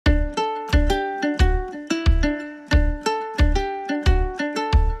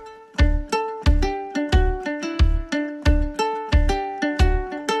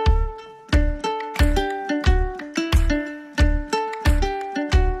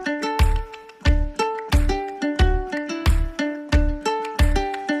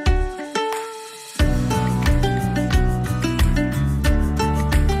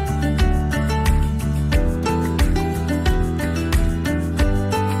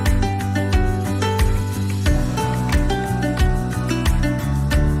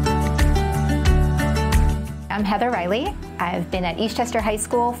Reilly. I've been at Eastchester High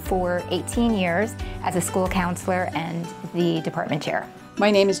School for 18 years as a school counselor and the department chair.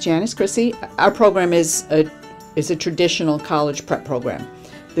 My name is Janice Chrissy. Our program is a traditional college prep program.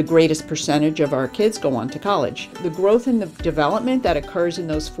 The greatest percentage of our kids go on to college. The growth and the development that occurs in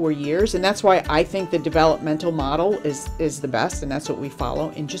those 4 years, and that's why I think the developmental model is the best, and that's what we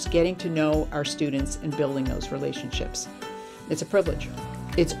follow, in just getting to know our students and building those relationships. It's a privilege.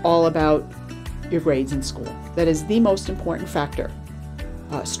 It's all about your grades in school. That is the most important factor.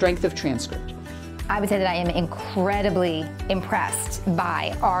 Strength of transcript. I would say that I am incredibly impressed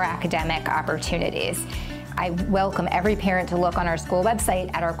by our academic opportunities. I welcome every parent to look on our school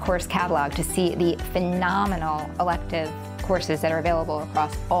website at our course catalog to see the phenomenal elective courses that are available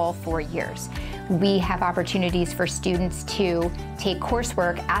across all 4 years. We have opportunities for students to take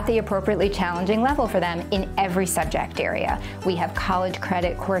coursework at the appropriately challenging level for them in every subject area. We have college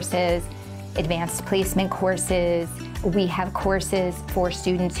credit courses, advanced placement courses. We have courses for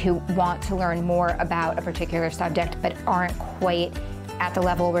students who want to learn more about a particular subject but aren't quite at the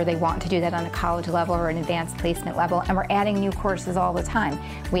level where they want to do that on a college level or an advanced placement level, and we're adding new courses all the time.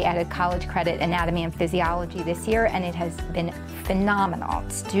 We added college credit anatomy and physiology this year, and it has been phenomenal.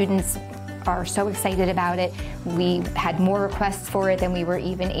 Students are so excited about it. We had more requests for it than we were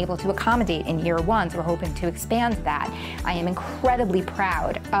even able to accommodate in year one, so we're hoping to expand that. I am incredibly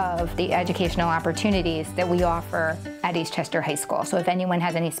proud of the educational opportunities that we offer at Eastchester High School. So if anyone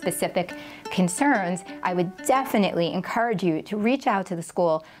has any specific concerns, I would definitely encourage you to reach out to the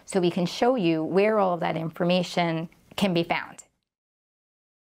school so we can show you where all of that information can be found.